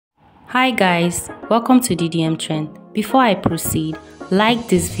Hi guys, welcome to DDM Trend. Before I proceed, like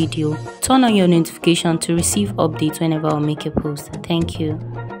this video, turn on your notification to receive updates whenever I make a post. Thank you.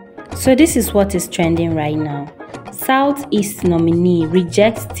 So this is what is trending right now. Southeast nominee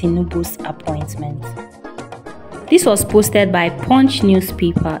rejects Tinubu's appointment. This was posted by Punch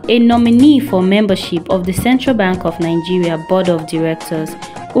newspaper. A nominee for membership of the Central Bank of Nigeria Board of Directors,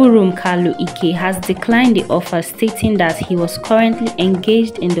 Urum Kalu Ike, has declined the offer, stating that he was currently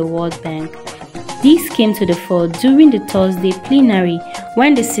engaged in the World Bank. This came to the fore during the Thursday plenary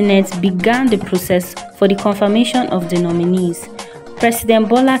when the Senate began the process for the confirmation of the nominees. President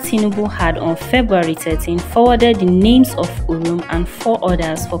Bola Tinubu had on February 13 forwarded the names of Urum and 4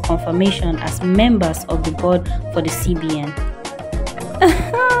 others for confirmation as members of the board for the CBN.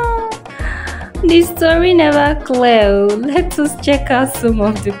 The story never clear. Let us check out some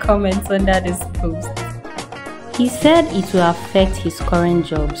of the comments under this post. He said it will affect his current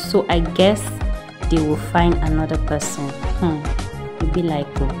job, so I guess they will find another person. It'll be like,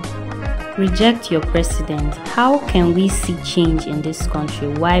 reject your president. How can we see change in this country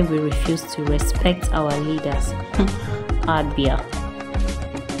while we refuse to respect our leaders? Adbia.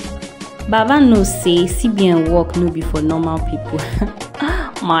 Baba no say CBN work no be for normal people.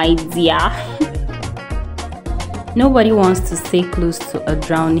 My dear. Nobody wants to stay close to a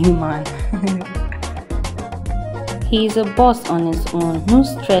drowning man. He is a boss on his own. No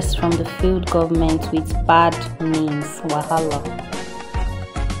stress from the failed government with bad names. Wahala.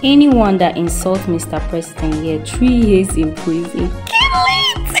 Anyone that insults Mr. President here, 3 years in prison. Kill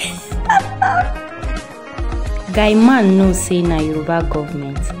it! Guy man no say na Yoruba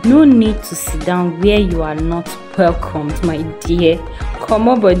government. No need to sit down where you are not welcomed, my dear. Come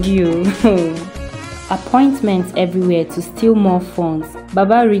on, body. Appointments everywhere to steal more funds.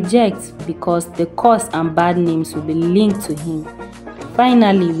 Baba rejects because the cost and bad names will be linked to him.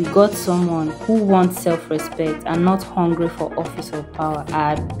 Finally, we got someone who wants self-respect and not hungry for office or power.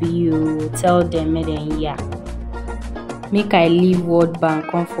 Abiu, tell them, yeah. Make I leave World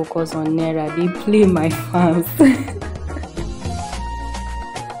Bank, come focus on Naira. They play my fans.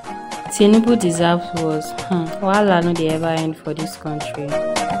 Tinubu deserves worse. Wahala no dey ever end for this country.